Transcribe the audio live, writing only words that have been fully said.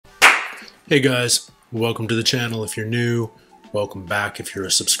Hey guys, welcome to the channel if you're new, welcome back if you're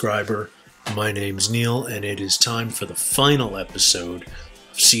a subscriber. My name's Neil and it is time for the final episode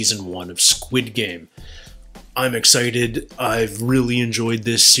of Season 1 of Squid Game. I'm excited. I've really enjoyed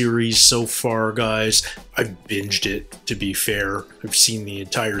this series so far, guys. I've binged it, to be fair. I've seen the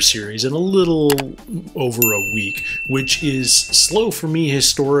entire series in a little over a week, which is slow for me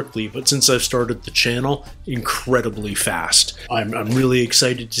historically, but since I've started the channel, incredibly fast. I'm really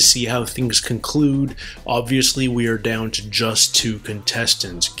excited to see how things conclude. Obviously, we are down to just two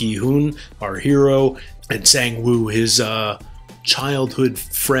contestants, Gi-hoon, our hero, and Sang-woo, his childhood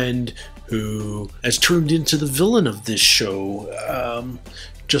friend, who has turned into the villain of this show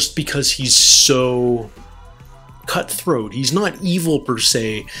just because he's so cutthroat. He's not evil per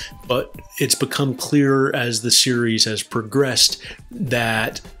se, but it's become clear as the series has progressed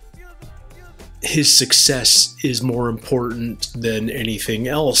that his success is more important than anything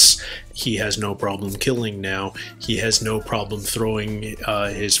else. He has no problem killing now. He has no problem throwing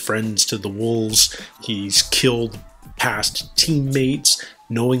his friends to the wolves. He's killed past teammates.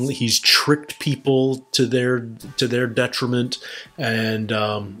 Knowingly, he's tricked people to their detriment, and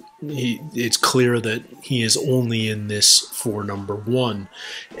it's clear that he is only in this for number one.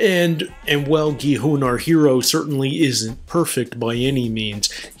 And while Gi-hoon, our hero, certainly isn't perfect by any means,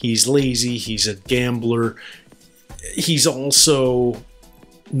 he's lazy, he's a gambler, he's also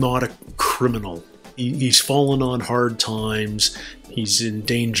not a criminal. He's fallen on hard times. He's in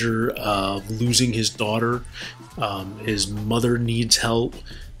danger of losing his daughter. His mother needs help.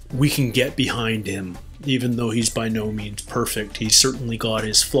 We can get behind him, even though he's by no means perfect. He's certainly got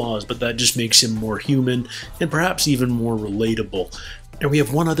his flaws, but that just makes him more human and perhaps even more relatable. And we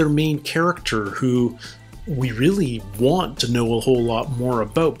have one other main character who we really want to know a whole lot more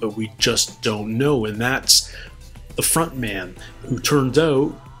about, but we just don't know, and that's the front man, who turns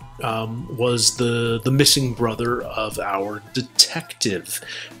out was the missing brother of our detective.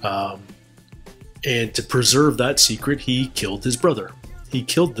 And to preserve that secret, he killed his brother. He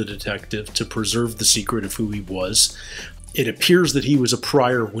killed the detective to preserve the secret of who he was. It appears that he was a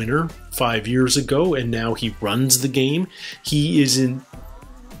prior winner 5 years ago, and now he runs the game. He isn't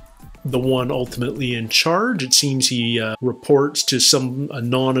the one ultimately in charge. It seems he reports to some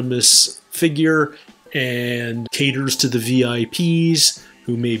anonymous figure and caters to the VIPs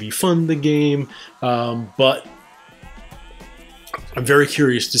who maybe fund the game, but I'm very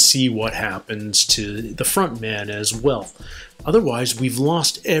curious to see what happens to the front man as well. Otherwise, we've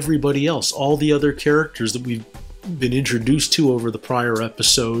lost everybody else. All the other characters that we've been introduced to over the prior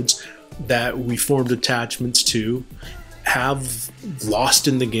episodes that we formed attachments to have lost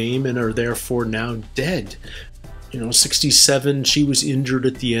in the game and are therefore now dead. You know, 67, she was injured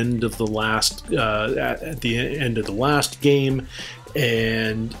at the end of the last game,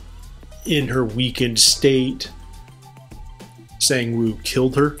 and in her weakened state, Sang-woo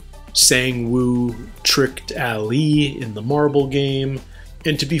killed her. Sang-woo tricked Ali in the marble game.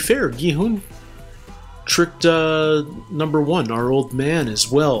 And to be fair, Gi-hoon tricked number one, our old man,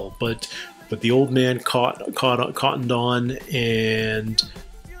 as well. But the old man cottoned on and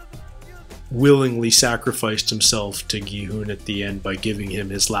willingly sacrificed himself to Gi-hoon at the end by giving him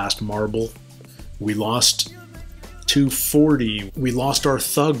his last marble. We lost 240. We lost our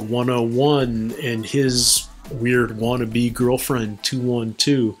thug 101 and his weird wannabe girlfriend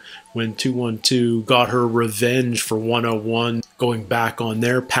 212 when 212 got her revenge for 101 going back on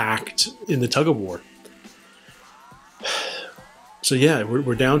their pact in the tug-of-war. So yeah,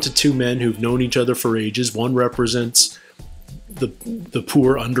 we're down to two men who've known each other for ages. One represents the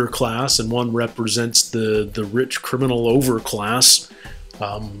poor underclass and one represents the rich criminal overclass.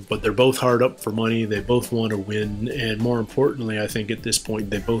 But they're both hard up for money. They both want to win, and more importantly, I think at this point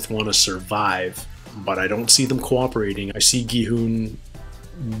they both want to survive. But I don't see them cooperating. I see Gi-hoon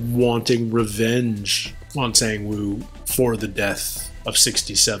wanting revenge on Sang-woo for the death of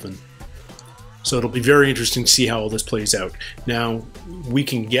 67. So it'll be very interesting to see how all this plays out. Now, we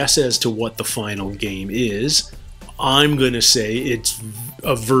can guess as to what the final game is. I'm going to say it's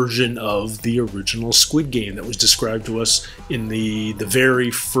a version of the original Squid Game that was described to us in the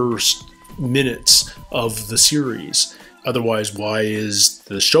very first minutes of the series. Otherwise, why is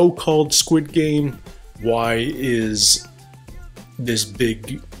the show called Squid Game? Why is this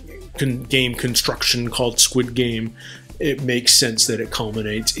big game construction called Squid Game? It makes sense that it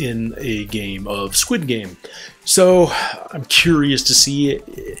culminates in a game of Squid Game. So I'm curious to see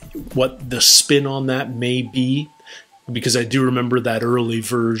what the spin on that may be, because I do remember that early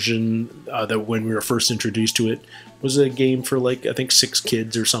version that when we were first introduced to it was a game for like, I think 6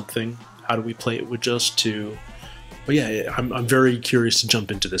 kids or something. How do we play it with just 2? But yeah, I'm very curious to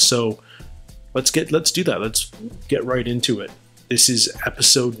jump into this. So Let's do that. Let's get right into it. This is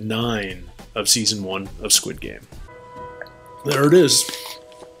episode 9 of season 1 of Squid Game. There it is.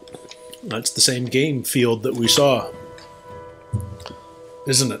 That's the same game field that we saw,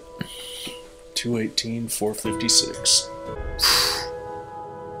 isn't it? 218, 456.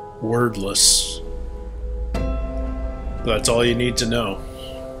 Wordless. That's all you need to know.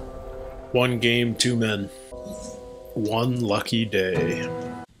 1 game, 2 men. 1 lucky day.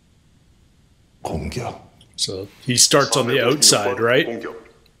 공격. So he starts on the outside, right? 공격.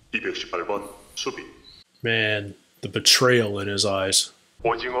 218번 수비. Man, the betrayal in his eyes.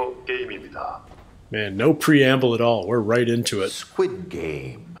 오징어 게임입니다. Man, no preamble at all. We're right into it. Squid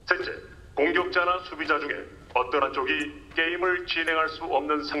Game. 셋째, 공격자나 수비자 중에 어떤 한쪽이 게임을 진행할 수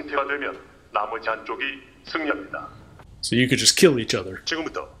없는 상태가 되면 나머지 한쪽이 승리합니다. So you could just kill each other.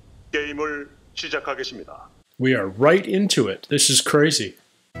 지금부터 게임을 시작하겠습니다. We are right into it. This is crazy.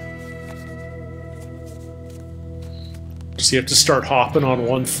 Does he have to start hopping on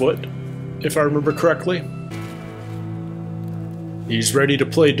 1 foot, if I remember correctly? He's ready to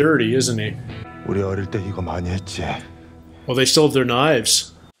play dirty, isn't he? 우리 어릴 때 이거 많이 했지. Well, they still have their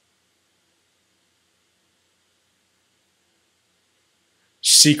knives.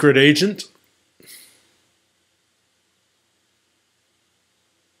 Secret agent?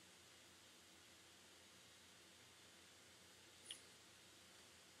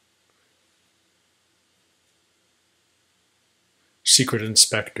 Secret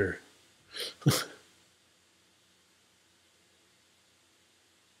inspector.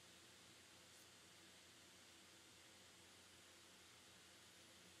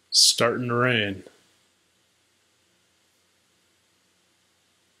 Starting to rain.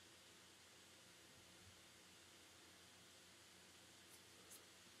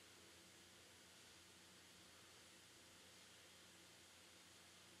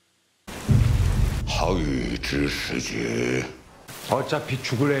 하위지스지. 어차피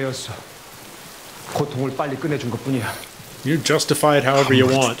죽을 애였어. 고통을 빨리 끝내준 것뿐이야. You justify it however you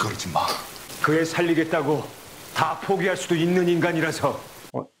want. 그러지 마. 그 애 살리겠다고 다 포기할 수도 있는 인간이라서.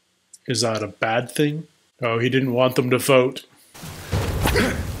 What? Is that a bad thing? Oh, he didn't want them to vote.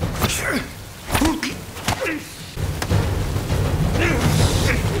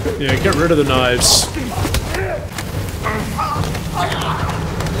 Yeah, get rid of the knives.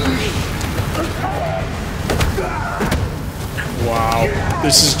 Wow,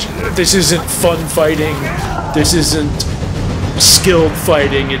 this isn't fun fighting. This isn't skilled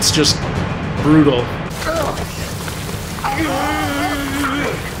fighting. It's just brutal.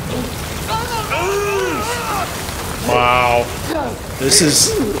 Wow, this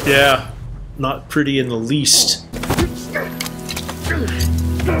is, yeah, not pretty in the least.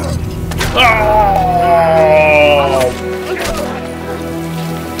 Oh!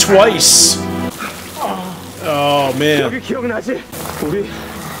 Twice. Oh man. 여기 기억나지? 우리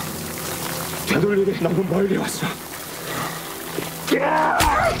되돌리게 너무 멀리 왔어.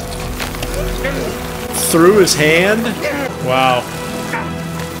 Through his hand? Wow.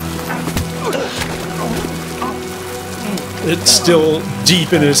 It's still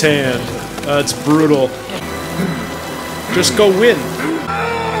deep in his hand. That's brutal. Just go win.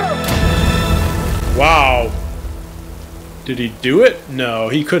 Wow. Did he do it? No,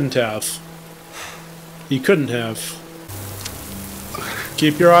 he couldn't have. He couldn't have.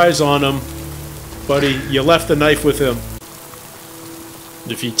 Keep your eyes on him. Buddy, you left the knife with him.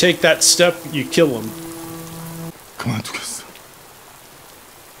 If you take that step, you kill him. 그만두겠어.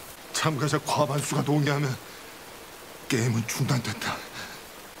 참가자 과반수가 동의하면 게임은 중단된다.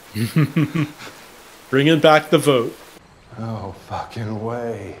 Bringing back the vote. No fucking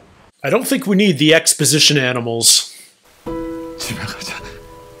way. I don't think we need the exposition animals. 집에 가자.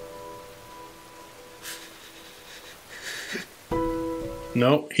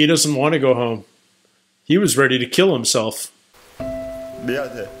 No, he doesn't want to go home. He was ready to kill himself.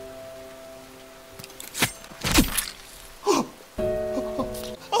 미안해.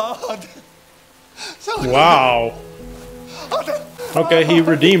 Wow. Okay, he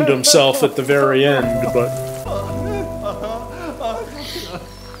redeemed himself at the very end, but...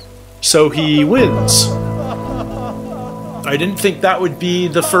 So he wins. I didn't think that would be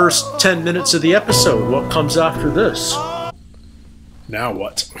the first 10 minutes of the episode. What comes after this? Now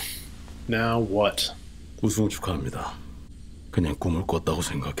what? Now what? 우승 축하합니다. 그냥 꿈을 꿨다고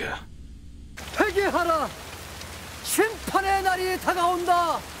생각해. 회개하라! 심판의 날이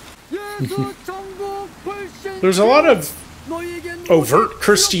다가온다! 예수 천국 불신 There's a lot of overt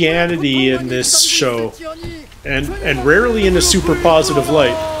Christianity in this show, and rarely in a super positive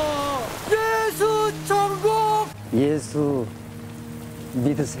light. 예수 천국 예수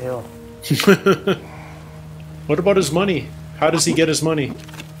믿으세요. What about his money? How does he get his money?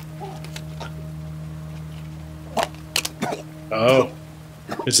 Oh.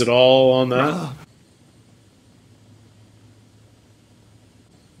 Is it all on that?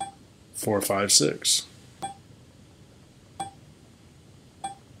 4, 5, 6.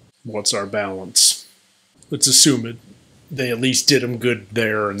 What's our balance? Let's assume it. They at least did him good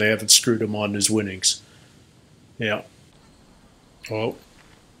there, and they haven't screwed him on his winnings. Yeah. Oh.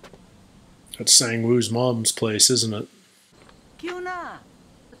 That's Sang-woo's mom's place, isn't it? 기훈아,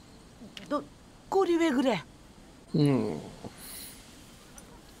 너 꼴이 왜 그래?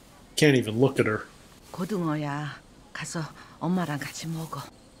 Can't even look at her. 고등어야. 가서 엄마랑 같이 먹어.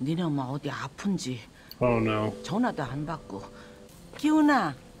 니네 엄마 어디 아픈지. Oh no. 전화도 안 받고.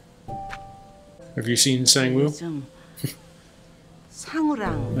 기훈아. Have you seen Sang-woo? 요즘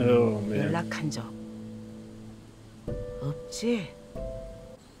상우랑 Oh man. 연락한 적 없지?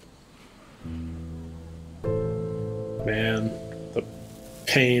 Man, the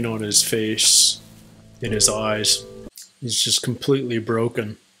pain on his face, in his eyes, he's just completely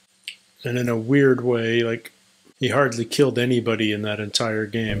broken. And in a weird way, like, he hardly killed anybody in that entire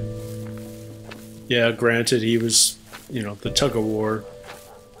game. Yeah, granted, he was, you know, the tug-of-war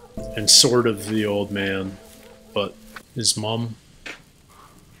and sort of the old man, but his mom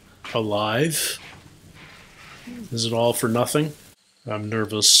alive? Is it all for nothing? I'm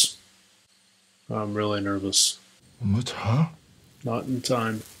nervous. I'm really nervous. 엄마 자? Not in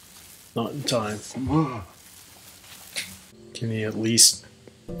time. Not in time. 엄마. Can he at least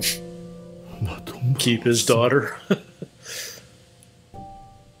나도 keep his daughter?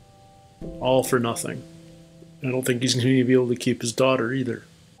 All for nothing. I don't think he's going to be able to keep his daughter either.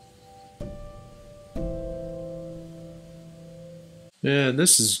 Man,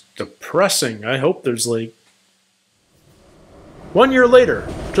 this is depressing. I hope there's like 1 year later,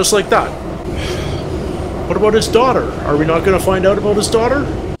 just like that. What about his daughter? Are we not going to find out about his daughter?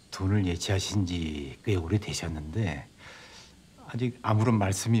 돈을 예치하신 지 꽤 오래 되셨는데 아직 아무런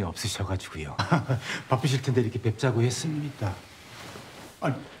말씀이 없으셔가지고요. 바쁘실 텐데 이렇게 뵙자고 했습니다.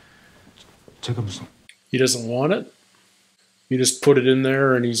 아니, 제가 무슨... He doesn't want it? You just put it in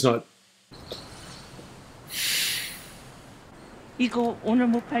there and he's not... 이거 오늘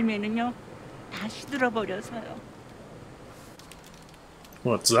못 팔면은요 다 시들어 버려서요.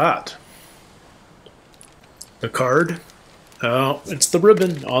 What's that? The card? Oh, it's the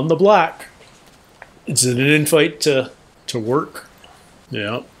ribbon on the black. It's an invite to work.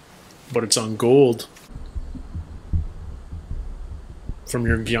 Yeah, but it's on gold. From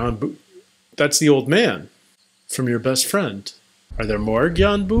your Gyanbu. That's the old man. From your best friend. Are there more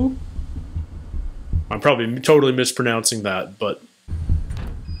Gyanbu? I'm probably totally mispronouncing that, but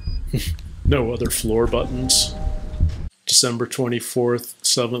no other floor buttons. December 24th,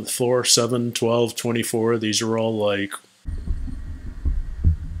 7th floor, 7, 12, 24. These are all like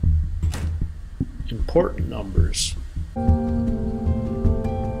important numbers.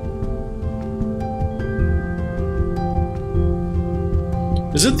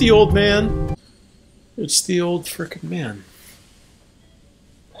 Is it the old man? It's the old frickin' man.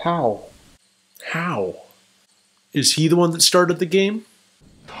 How? How? Is he the one that started the game?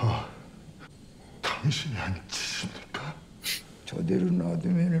 다 당신이 한 짓입니까? 저대로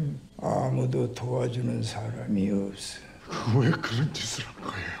놔두면 아무도 도와주는 사람이 없어. 왜 그런 짓을 한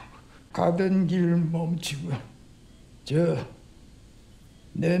거예요? 가던 길 멈추고 저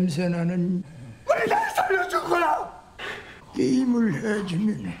냄새나는 왜 날 살려준 거야? 게임을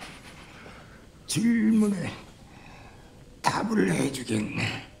해주면 질문에 답을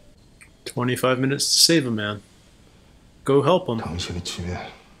해주겠네. 25 minutes to save a man. Go help him. 당신이 지면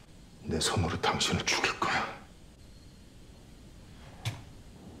내 손으로 당신을 죽일 거야.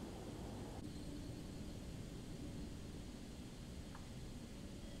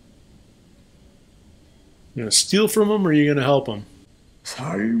 You gonna steal from him or are you gonna help him?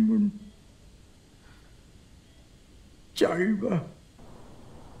 삶은 짧아.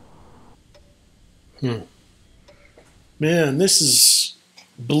 Man, this is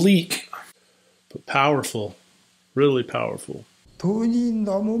bleak, but powerful. Really powerful. 돈이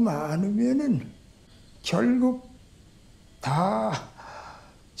너무 많으면은 결국 다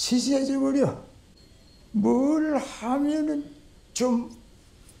시시해져 버려. 뭘 하면은 좀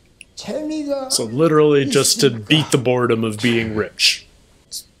재미가 So literally just to 있을까? beat the boredom of being rich.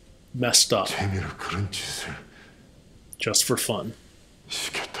 It's messed up. 재미로 그런 짓을 Just for fun.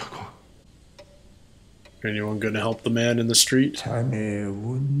 시켰다고? Anyone gonna help the man in the street? 자네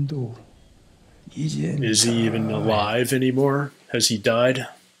운도 이젠 Is he even alive anymore? Has he died?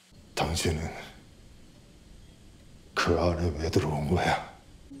 당신은 그 안에 왜 들어온 거야?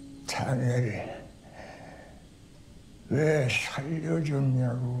 자네를 왜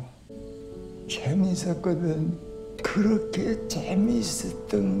살려줬냐고. 재밌었거든. 그렇게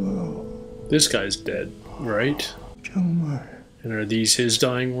재밌었던 거. This guy's dead, right? 정말 And are these his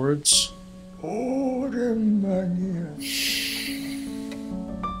dying words? 오랜만이야.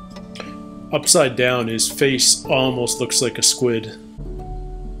 Upside down, his face almost looks like a squid.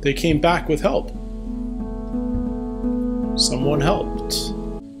 They came back with help. Someone helped.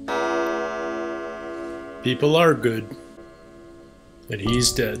 People are good. And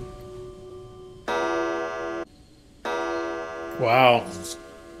he's dead. Wow.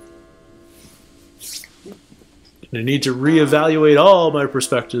 I need to reevaluate all my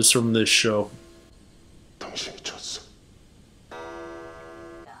perspectives from this show. 당신이 졌어.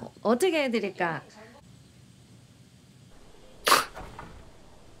 어떻게 해드릴까?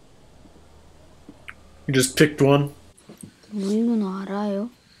 You just picked one? 우리 누나 알아요?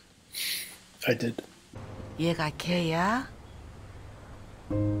 I did. 얘가 걔야?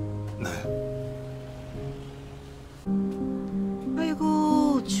 네.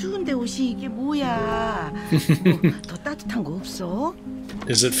 아이고 추운데 옷이 이게 뭐야? 뭐, 더 따뜻한 거 없어?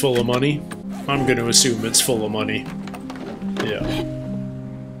 Is it full of money? I'm going to assume it's full of money. Yeah.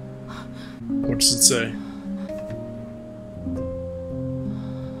 What does it say?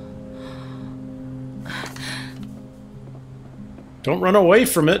 Don't run away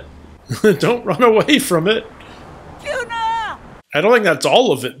from it. Don't run away from it. I don't think that's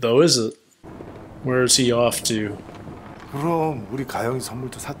all of it, though, is it? Where is he off to? 그럼 우리 가영이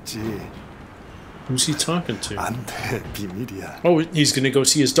선물도 샀지. Who's he talking to? 안 돼, 비밀이야. Oh, he's going to go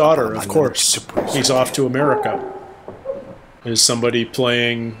see his daughter, of course. He's off to America. Is somebody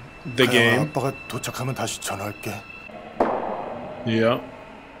playing the game? 아빠가 도착하면 다시 전화할게. Yeah.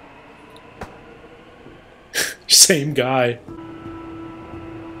 Same guy.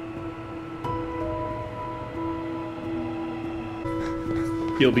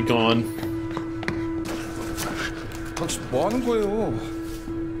 He'll be gone. 당신 뭐 하는 거예요?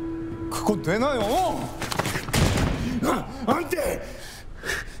 그거 내놔요. 안 돼.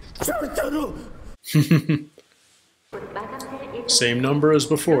 절대로. Same number as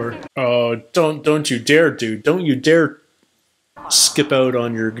before. Oh, don't you dare, dude. Don't you dare skip out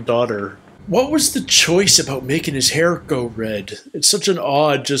on your daughter. What was the choice about making his hair go red? It's such an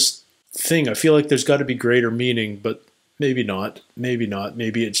odd just thing. I feel like there's got to be greater meaning, but maybe not. Maybe not.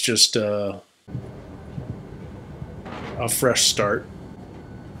 Maybe it's just a fresh start.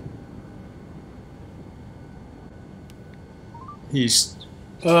 He's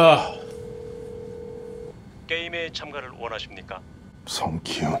게임에 참가를 원하십니까?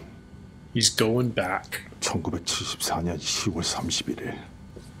 성기훈. He's going back. 1974년 10월 31일.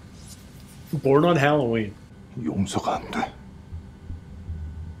 Born on Halloween. 용서가 안 돼.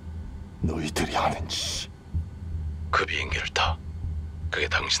 너희들이 하는 짓. 그 비행기를 타. 그게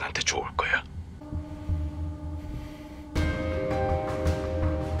당신한테 좋을 거야.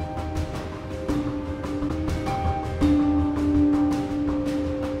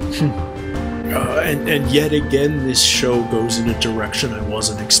 And yet again, this show goes in a direction I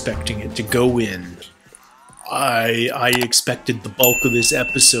wasn't expecting it to go in. I expected the bulk of this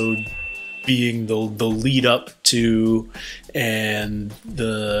episode being the lead up to and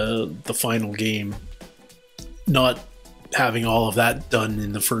the final game, not having all of that done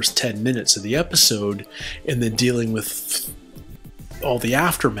in the first 10 minutes of the episode, and then dealing with all the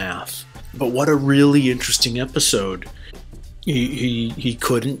aftermath. But what a really interesting episode. He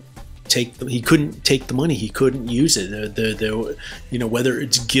couldn't take the money. He couldn't use it. You know, whether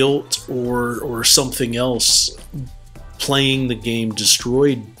it's guilt or something else, playing the game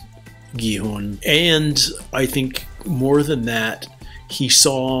destroyed Gi-hun. And I think more than that, he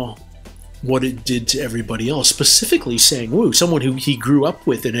saw what it did to everybody else, specifically Sang-woo, someone who he grew up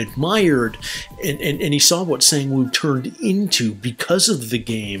with and admired, and he saw what Sang-woo turned into because of the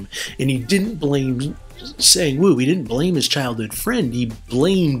game, and he didn't blame Sang-woo, he didn't blame his childhood friend, he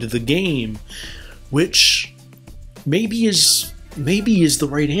blamed the game, which maybe is the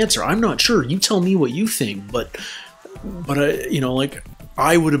right answer. I'm not sure. You tell me what you think, but I, you know, like,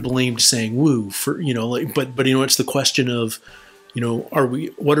 I would have blamed Sang-woo for, you know, like, but you know, it's the question of, you know,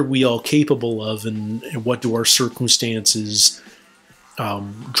 what are we all capable of, and what do our circumstances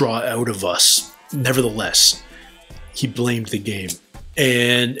draw out of us? Nevertheless, he blamed the game,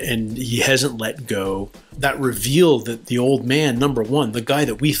 and he hasn't let go. That reveal that the old man, number one, the guy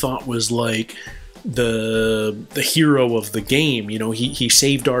that we thought was like the hero of the game. You know, he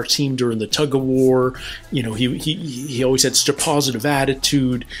saved our team during the tug of war. You know, he always had such a positive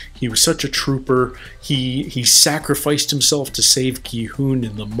attitude. He was such a trooper. He sacrificed himself to save Gi-hun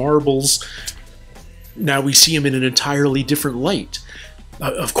in the marbles. Now we see him in an entirely different light.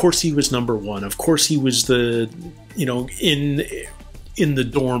 Of course he was number one. Of course he was the, you know, in the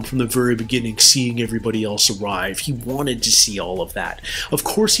dorm from the very beginning, seeing everybody else arrive. He wanted to see all of that. Of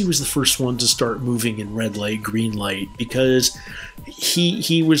course he was the first one to start moving in red light, green light, because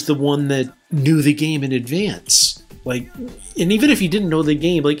he was the one that knew the game in advance. Like, and even if he didn't know the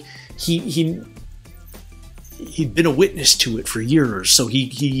game, like he'd been a witness to it for years, so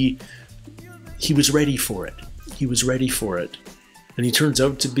he was ready for it. He was ready for it. And he turns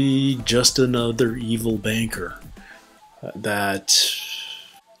out to be just another evil banker. That,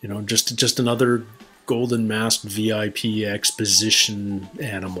 you know, just another golden masked VIP exposition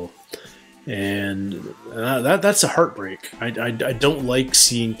animal. And that's a heartbreak. I don't like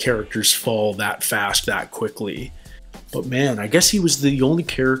seeing characters fall that fast, that quickly. But man, I guess he was the only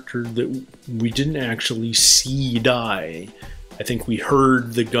character that we didn't actually see die. I think we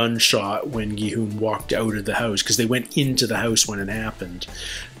heard the gunshot when Gi-hun walked out of the house, because they went into the house when it happened,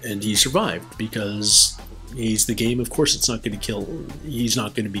 and he survived because he's the game. Of course, it's not going to kill. He's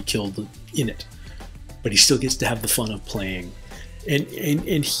not going to be killed in it, but he still gets to have the fun of playing. And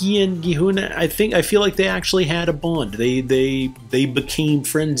he and Gi-hun, I feel like they actually had a bond. They became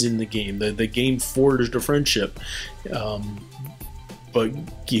friends in the game. The game forged a friendship. But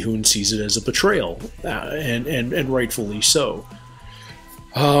Gi-hun sees it as a betrayal, and rightfully so.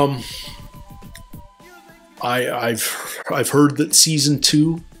 I've heard that season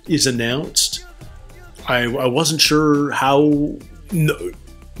 2 is announced. I wasn't sure how.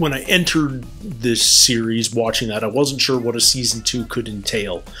 When I entered this series, watching that, I wasn't sure what a season 2 could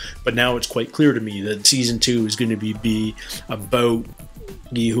entail. But now it's quite clear to me that season 2 is going to be about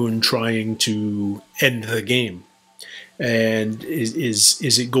Gi-hun trying to end the game. And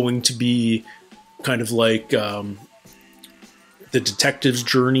is it going to be kind of like the detective's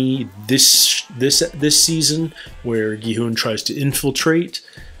journey this season, where Gi-hun tries to infiltrate?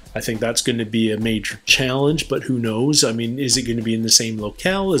 I think that's going to be a major challenge, but who knows? I mean, is it going to be in the same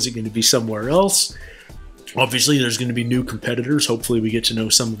locale? Is it going to be somewhere else? Obviously, there's going to be new competitors. Hopefully, we get to know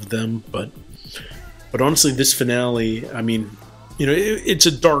some of them. But honestly, this finale, I mean, you know, it's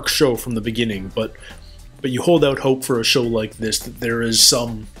a dark show from the beginning, but you hold out hope for a show like this, that there is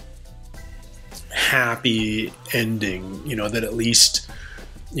some happy ending, you know, that at least,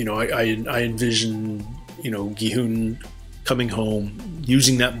 you know, I envision, you know, Gi-hun coming home,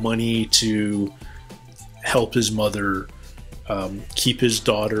 using that money to help his mother, keep his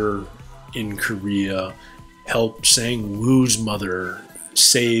daughter in Korea, help Sang-woo's mother,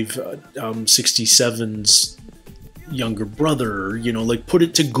 save 67's younger brother, you know, like put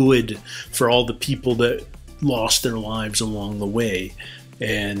it to good for all the people that lost their lives along the way,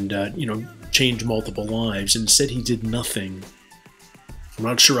 and you know, change multiple lives. And instead he did nothing. I'm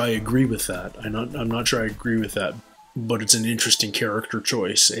not sure I agree with that. I'm not sure I agree with that, but it's an interesting character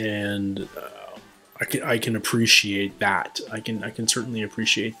choice, and I can appreciate that. I can certainly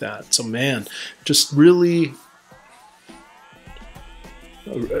appreciate that. So man, just really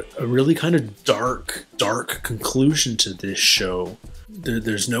a really kind of dark conclusion to this show.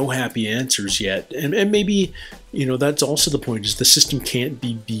 There's no happy answers yet, and maybe, you know, that's also the point, is the system can't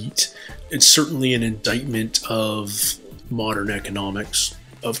be beat. It's certainly an indictment of modern economics,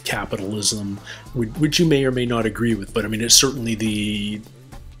 of capitalism, which you may or may not agree with, but I mean, it's certainly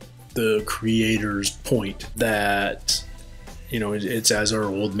the creator's point that, you know, it's as our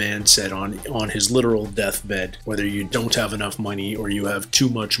old man said on his literal deathbed: whether you don't have enough money or you have too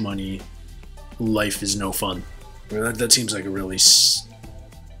much money, life is no fun. I mean, that seems like a really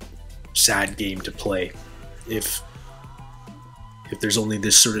sad game to play. If there's only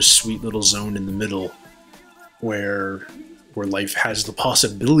this sort of sweet little zone in the middle where life has the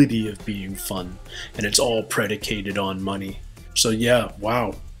possibility of being fun, and it's all predicated on money. So yeah,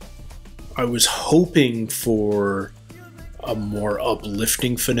 wow. I was hoping for a more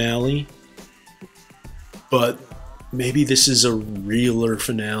uplifting finale, but maybe this is a realer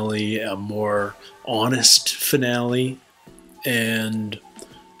finale, a more honest finale, and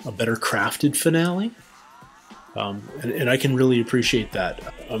a better crafted finale. And I can really appreciate that.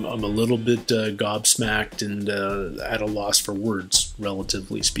 I'm a little bit gobsmacked and at a loss for words,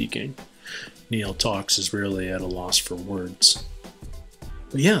 relatively speaking. Neil Talks is really at a loss for words.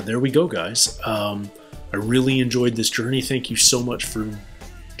 But yeah, there we go, guys. I really enjoyed this journey. Thank you so much for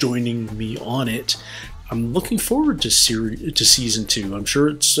joining me on it. I'm looking forward to season 2. I'm sure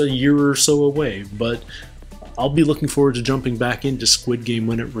it's a year or so away, but I'll be looking forward to jumping back into Squid Game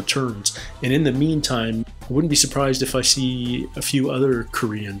when it returns. And in the meantime, I wouldn't be surprised if I see a few other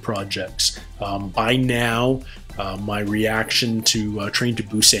Korean projects. By now, my reaction to Train to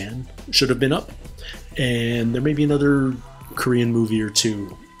Busan should have been up, and there may be another Korean movie or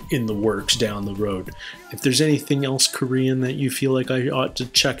two in the works down the road. If there's anything else Korean that you feel like I ought to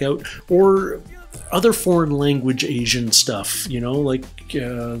check out, or other foreign language Asian stuff, you know, like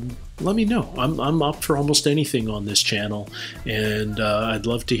let me know. I'm up for almost anything on this channel, and I'd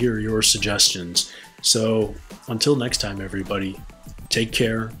love to hear your suggestions. So until next time, everybody, take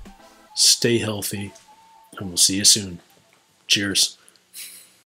care, stay healthy, and we'll see you soon. Cheers.